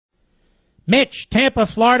Mitch, Tampa,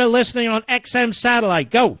 Florida, listening on XM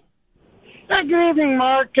Satellite. Go. Good evening,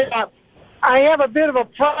 Mark. I have a bit of a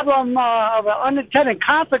problem of an unintended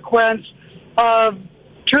consequence of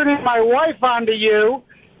turning my wife onto you,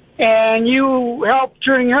 and you helped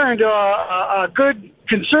turning her into a good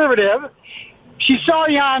conservative. She saw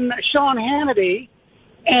you on Sean Hannity,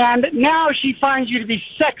 and now she finds you to be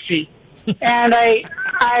sexy, and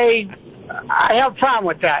I have a problem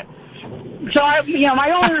with that. So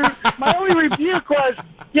my only rebuke was,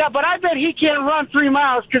 yeah, but I bet he can't run 3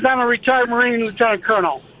 miles because I'm a retired Marine lieutenant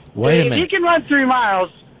colonel. Wait a minute. If he can run 3 miles,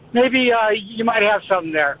 maybe you might have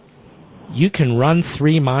something there. You can run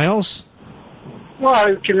 3 miles? Well,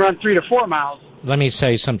 you can run 3 to 4 miles. Let me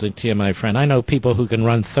say something to you, my friend. I know people who can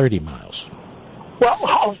run 30 miles.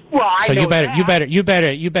 Well, I so know you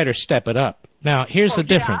better step it up. Now, here's the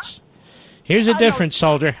difference. Here's the difference,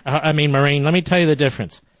 soldier. Marine. Let me tell you the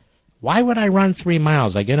difference. Why would I run 3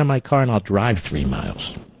 miles? I get in my car and I'll drive 3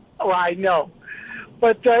 miles. Oh, I know.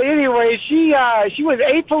 But anyway, she was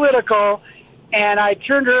apolitical, and I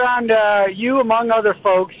turned her on to you among other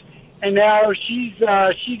folks, and now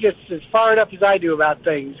she gets as fired up as I do about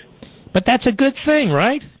things. But that's a good thing,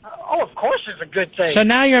 right? Oh, of course it's a good thing. So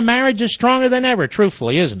now your marriage is stronger than ever,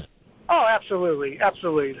 truthfully, isn't it? Oh, absolutely,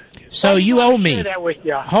 absolutely. So you owe me. That with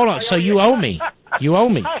you. Hold on. So you owe me. You owe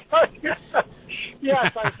me.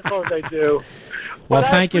 Yes, I suppose I do. Well,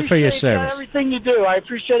 thank you for your service. Everything you do. I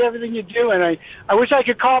appreciate everything you do, and I wish I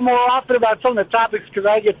could call more often about some of the topics because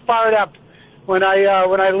I get fired up when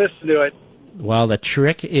I listen to it. Well, the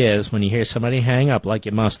trick is when you hear somebody hang up like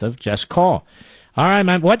you must have, just call. All right,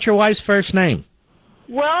 man. What's your wife's first name?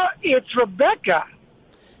 Well, it's Rebecca.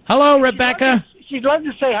 Hello, Rebecca. She'd love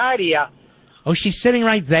to say hi to you. Oh, she's sitting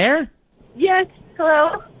right there? Yes.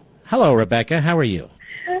 Hello. Hello, Rebecca. How are you?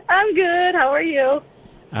 I'm good. How are you?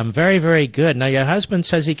 I'm very, very good. Now, your husband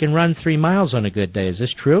says he can run 3 miles on a good day. Is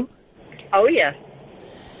this true? Oh, yes.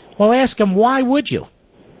 Well, ask him, why would you?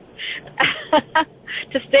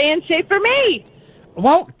 To stay in shape for me.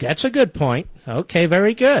 Well, that's a good point. Okay,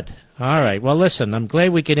 very good. All right. Well, listen, I'm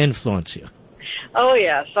glad we could influence you. Oh,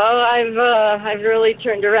 yes. Oh, I've really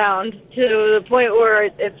turned around to the point where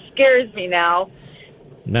it scares me now.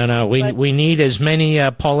 No, we need as many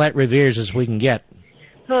Paulette Reveres as we can get.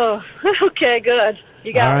 Oh, okay, good.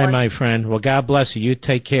 You got All right, one. my friend. Well, God bless you. You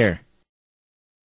take care.